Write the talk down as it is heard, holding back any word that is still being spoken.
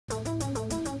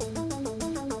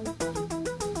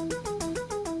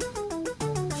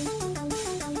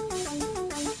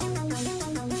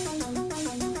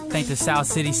Thank the South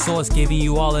City source, giving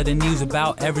you all of the news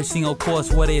about every single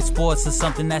course, whether it's sports or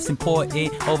something that's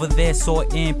important. Over there,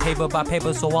 sorting paper by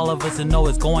paper, so all of us will know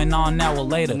what's going on now or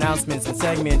later. Announcements and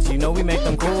segments, you know we make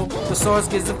them cool. The source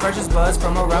gives the freshest buzz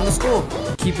from around the school.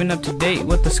 Keeping up to date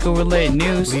with the school-related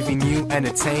news. Leaving you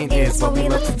entertained is what we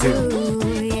love to do.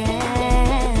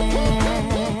 Yeah,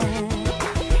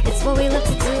 it's what we love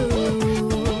to do.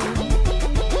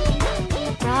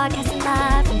 Broadcasting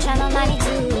live from Channel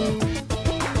 92.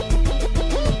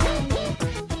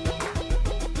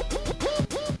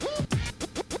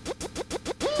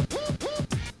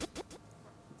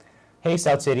 Hey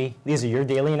South City, these are your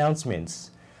daily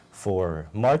announcements for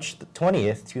March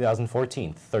 20th,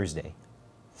 2014, Thursday.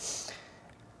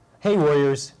 Hey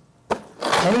Warriors,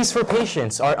 Pennies for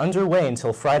Patients are underway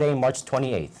until Friday, March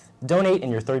 28th. Donate in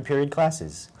your third period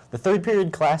classes. The third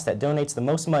period class that donates the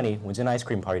most money wins an ice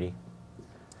cream party.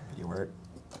 You were.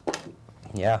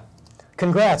 Yeah.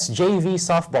 Congrats, JV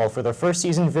Softball, for their first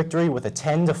season victory with a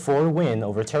 10-4 win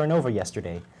over Terra Nova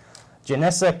yesterday.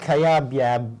 Janessa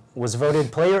Kayabyab was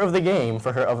voted player of the game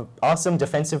for her awesome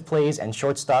defensive plays and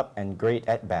shortstop and great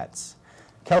at-bats.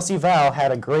 Kelsey Val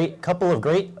had a couple of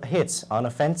great hits on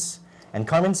offense, and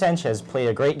Carmen Sanchez played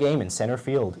a great game in center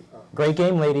field. Great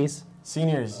game, ladies.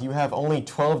 Seniors, you have only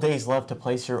 12 days left to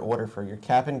place your order for your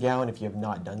cap and gown if you have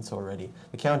not done so already.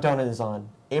 The countdown is on.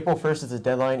 April 1st is the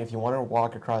deadline. If you want to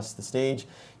walk across the stage,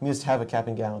 you must have a cap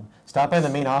and gown. Stop by the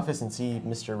main office and see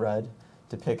Mr. Rudd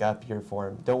to pick up your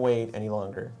form. Don't wait any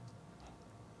longer.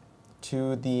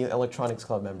 To the Electronics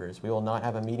Club members, we will not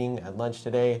have a meeting at lunch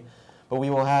today, but we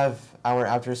will have our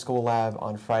after-school lab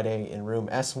on Friday in room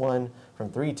S1 from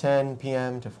 3:10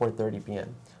 p.m. to 4:30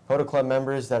 p.m. Photo Club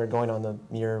members that are going on the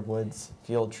Muir Woods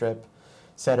field trip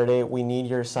Saturday, we need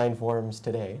your sign forms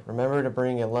today. Remember to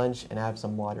bring a lunch and have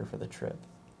some water for the trip.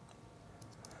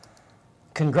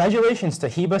 Congratulations to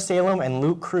Heba Salem and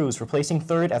Luke Cruz for placing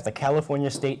third at the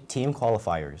California State Team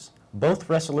Qualifiers. Both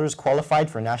wrestlers qualified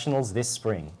for nationals this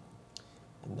spring.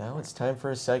 And now it's time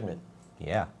for a segment.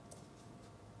 Yeah.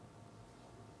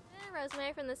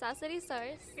 Rosemary from the South City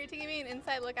Source. Here to give you an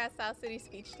inside look at South City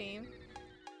speech team.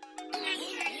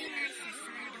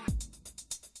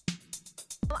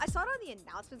 I saw it on the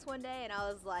announcements one day and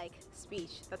I was like,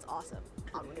 speech, that's awesome.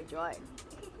 I'm gonna join.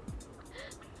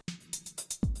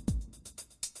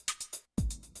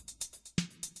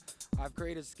 I've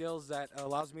created skills that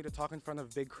allows me to talk in front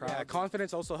of big crowds. Yeah,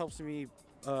 confidence also helps me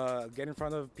get in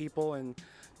front of people and,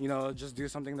 you know, just do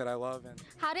something that I love. And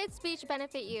how did speech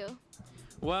benefit you?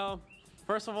 Well,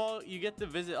 first of all, you get to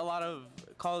visit a lot of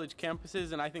college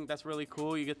campuses, and I think that's really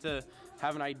cool. You get to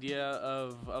have an idea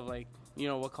of like, you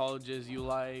know, what colleges you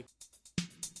like.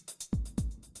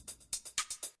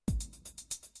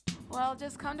 Well,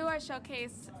 just come to our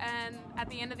showcase and at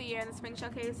the end of the year in the spring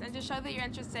showcase and just show that you're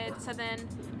interested, so then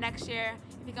next year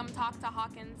if you come talk to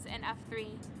Hawkins in F3,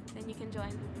 then you can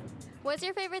join. What's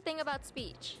your favorite thing about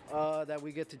speech? That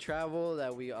we get to travel,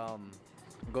 that we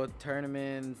go to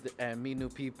tournaments and meet new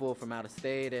people from out of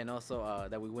state, and also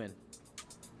that we win.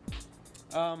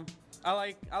 I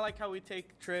like how we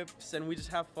take trips and we just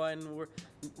have fun.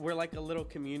 We're like a little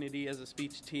community as a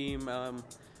speech team.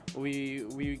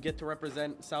 We get to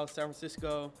represent South San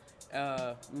Francisco,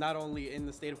 not only in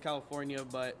the state of California,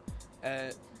 but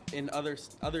in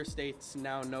other states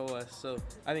now know us. So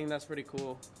I think that's pretty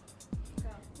cool.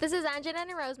 This is Anjan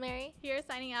and Rosemary. Here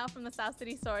signing out from the South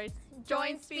City Source.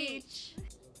 Join speech.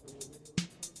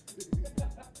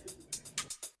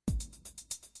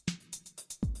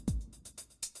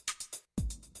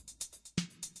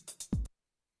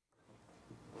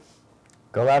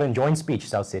 Go out and join speech,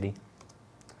 South City.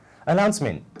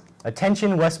 Announcement.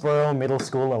 Attention Westboro Middle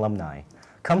School alumni.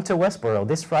 Come to Westboro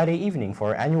this Friday evening for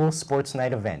our annual sports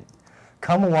night event.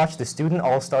 Come and watch the Student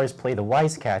All-Stars play the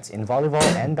Wise Cats in volleyball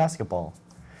and basketball.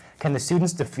 Can the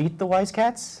students defeat the Wise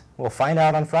Cats? We'll find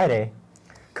out on Friday.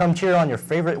 Come cheer on your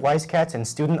favorite Wise Cats and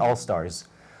Student All-Stars.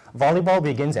 Volleyball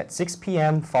begins at 6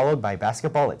 p.m., followed by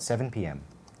basketball at 7 p.m.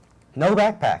 No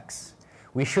backpacks.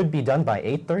 We should be done by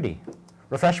 8:30.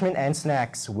 Refreshment and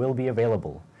snacks will be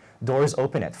available. Doors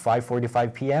open at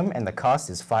 5:45 p.m. and the cost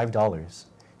is $5.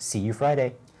 See you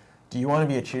Friday. Do you want to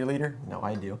be a cheerleader? No,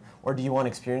 I do. Or do you want to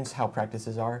experience how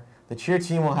practices are? The cheer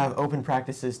team will have open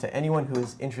practices to anyone who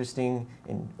is interested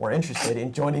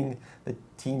in joining the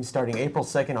team starting April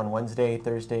 2nd on Wednesday,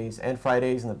 Thursdays, and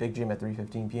Fridays in the Big Gym at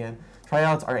 3:15 p.m.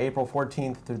 Tryouts are April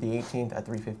 14th through the 18th at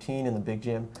 3:15 in the Big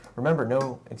Gym. Remember,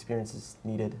 no experience is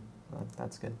needed.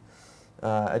 That's good.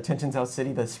 Attention South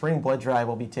City, the Spring Blood Drive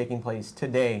will be taking place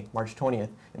today, March 20th,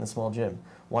 in the small gym.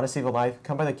 Want to save a life?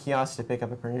 Come by the kiosk to pick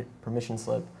up a permission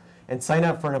slip. and sign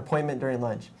up for an appointment during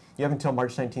lunch. You have until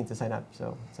March 19th to sign up,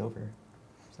 so it's over.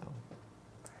 So.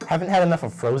 Haven't had enough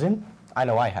of Frozen? I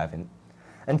know I haven't.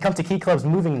 And come to Key Club's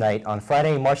moving night on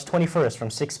Friday, March 21st from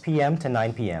 6 p.m. to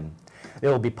 9 p.m.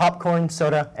 There will be popcorn,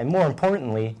 soda, and more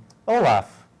importantly,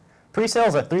 Olaf.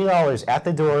 Pre-sales are $3 at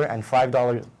the door and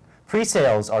 $5.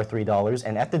 Pre-sales are $3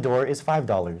 and at the door is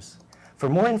 $5. For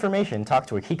more information, talk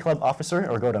to a Key Club officer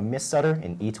or go to Miss Sutter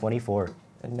in E24.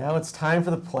 And now it's time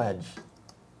for the pledge.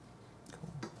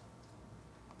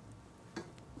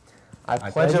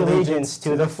 I pledge allegiance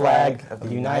to the flag of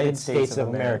the United States of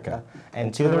America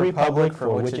and to the republic for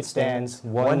which it stands,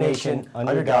 one nation,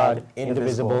 under God,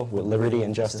 indivisible, with liberty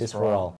and justice for all.